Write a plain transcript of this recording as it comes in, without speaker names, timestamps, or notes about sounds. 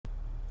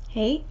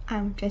Hey,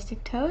 I'm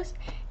MajesticToast,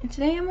 and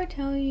today I'm going to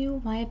tell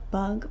you why a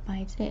bug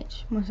bites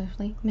itch, more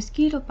especially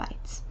mosquito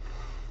bites.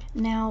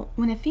 Now,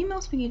 when a female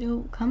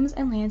mosquito comes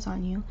and lands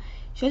on you,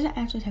 she doesn't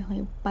actually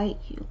technically bite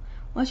you.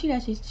 What she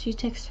does is she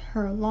takes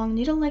her long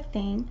needle-like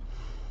thing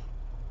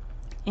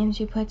and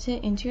she puts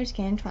it into your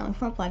skin, traveling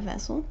for a blood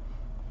vessel.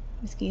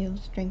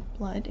 Mosquitoes drink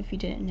blood, if you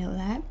didn't know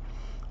that.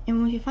 And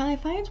when she finally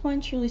finds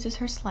one, she releases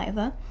her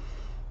saliva,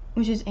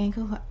 which is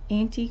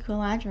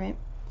anticoagulant,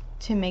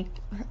 to make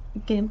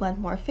getting blood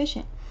more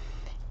efficient.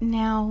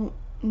 Now,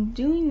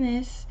 doing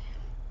this,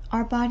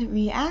 our body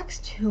reacts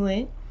to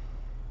it,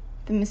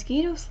 the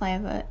mosquito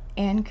saliva,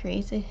 and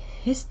creates a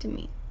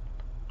histamine,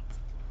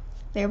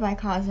 thereby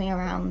causing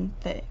around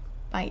the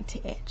bite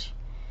to itch.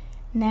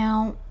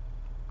 Now,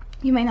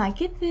 you may not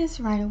get this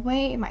right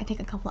away, it might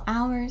take a couple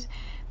hours,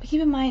 but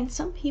keep in mind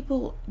some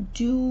people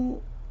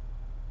do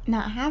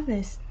not have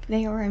this.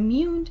 They are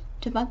immune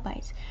to bug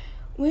bites,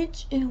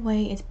 which in a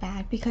way is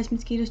bad because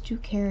mosquitoes do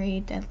carry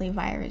deadly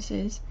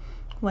viruses.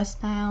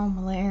 West Nile,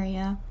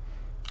 malaria,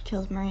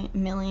 kills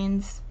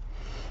millions.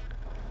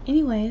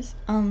 Anyways,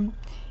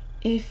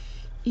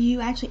 if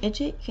you actually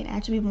itch it, you can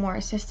actually be more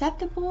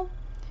susceptible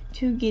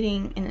to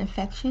getting an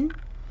infection.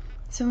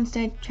 So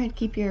instead, try to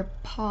keep your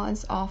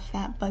paws off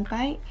that bug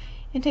bite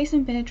and take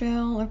some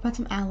Benadryl or put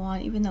some aloe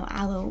on. Even though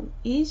aloe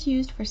is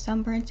used for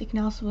sunburns, it can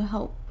also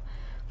help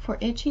for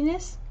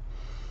itchiness.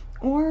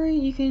 Or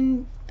you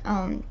can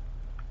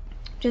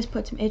just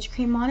put some itch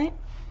cream on it.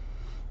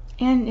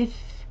 And if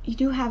you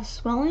do have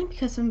swelling,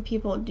 because some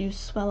people do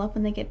swell up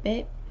when they get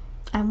bit,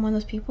 I'm one of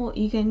those people,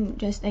 you can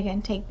just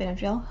again take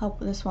Benadryl, help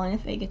with the swelling.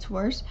 If it gets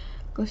worse,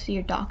 go see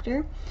your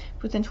doctor.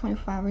 Within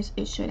 24 hours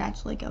it should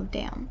actually go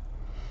down.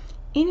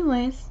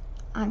 Anyways,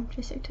 I'm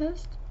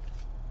MajesticToast.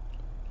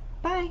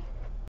 Bye.